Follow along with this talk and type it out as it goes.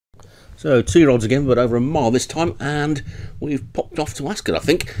So 2-year-olds again, but over a mile this time, and we've popped off to Ascot, I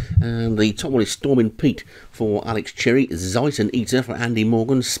think. And the top one is Stormin' Pete for Alex Cherry, Zeiton Eater for Andy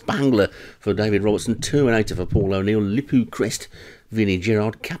Morgan, Spangler for David Robertson, Terminator for Paul O'Neill, Lipu Crest, Vinnie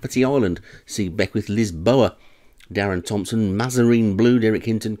Gerard, Capity Island, C. Beckwith, Lisboa, Darren Thompson, Mazarine Blue, Derek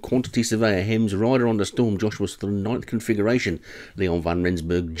Hinton, Quantity Surveyor, Hems, Rider on the Storm, Joshua for the 9th configuration, Leon van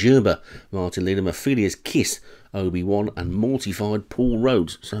Rensburg, Gerber, Martin Leadham, Ophelia's Kiss, Obi-Wan and Mortified Paul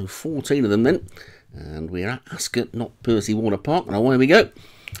Rhodes. So 14 of them then. And we're at Ascot, not Percy Warner Park, and away we go.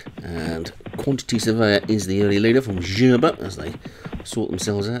 And Quantity Surveyor is the early leader from Gerber as they sort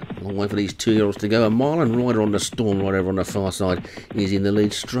themselves out. A long way for these 2-year-olds to go. A mile, and Rider on the Storm right over on the far side is in the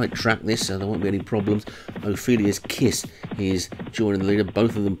lead. Straight track this, so there won't be any problems. Ophelia's Kiss is joining the leader,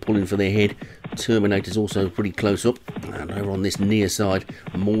 both of them pulling for their head. Terminator's also pretty close up, and over on this near side,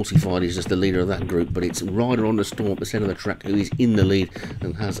 Mortified is just the leader of that group, but it's Rider on the Storm at the centre of the track who is in the lead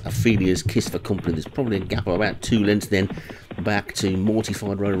and has Ophelia's Kiss for company. There's probably a gap of about 2 lengths then back to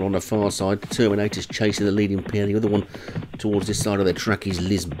Mortified Rider on the far side. Terminator's chasing the leading pair. The other one towards this side of the track is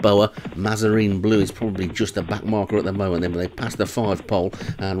Lisboa. Mazarine Blue is probably just a back marker at the moment then, but they passed the 5 pole,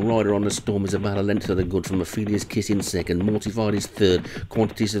 and Rider on the Storm is about a length to the good from Ophelia's Kiss in second. Mortified is third.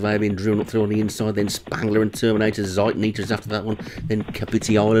 Quantity Surveyor being driven up through on the inside, then Spangler and Terminator, Zeiton Eaters after that one, then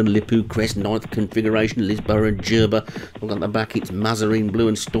Capity Island, Lipu Crest, 9th configuration, Lisboa and Gerber. Look at the back, it's Mazarine Blue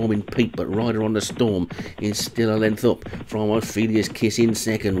and Stormin' Pete, but Rider on the Storm is still a length up from Ophelia's Kiss in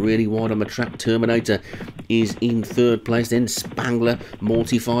second. Really wide on the track, Terminator is in third place, then Spangler,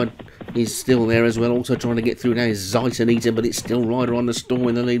 Mortified is still there as well, also trying to get through now is Zeiton Eater, but it's still Rider on the Storm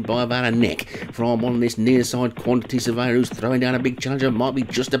in the lead by about a neck from on this near side. Quantity Surveyor, who's throwing down a big challenger, might be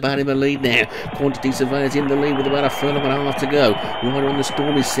just about in the lead now. Quantity Surveyor's in the lead with about a furlong and a half to go. Rider on the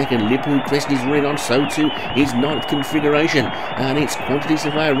Storm is second. Lipu Crest is running on, so too is 9th configuration, and it's Quantity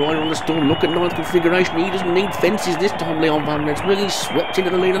Surveyor, Rider on the Storm. Look at 9th configuration, he doesn't need fences this time. Leon van Rensburg, he's swept into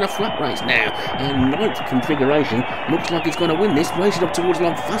the lead in a flat race now, and 9th configuration looks like he's going to win this, racing up towards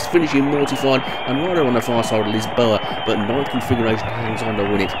long, fast finishing Mortified and Rider on the far side of Lisboa, but 9th configuration hangs on to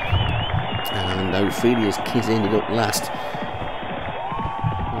win it, and Ophelia's Kiss ended up last.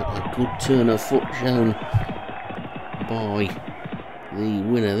 A good turn of foot shown by the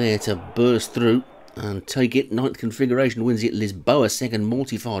winner there to burst through and take it. 9th configuration wins it, Lisboa second,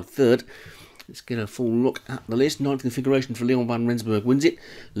 Mortified third. Let's get a full look at the list. 9th configuration for Leon van Rensburg wins it.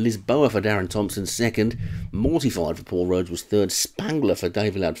 Lisboa for Darren Thompson second. Mortified for Paul Rhodes was third. Spangler for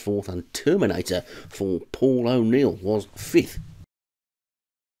David Ladd fourth. And Terminator for Paul O'Neill was fifth.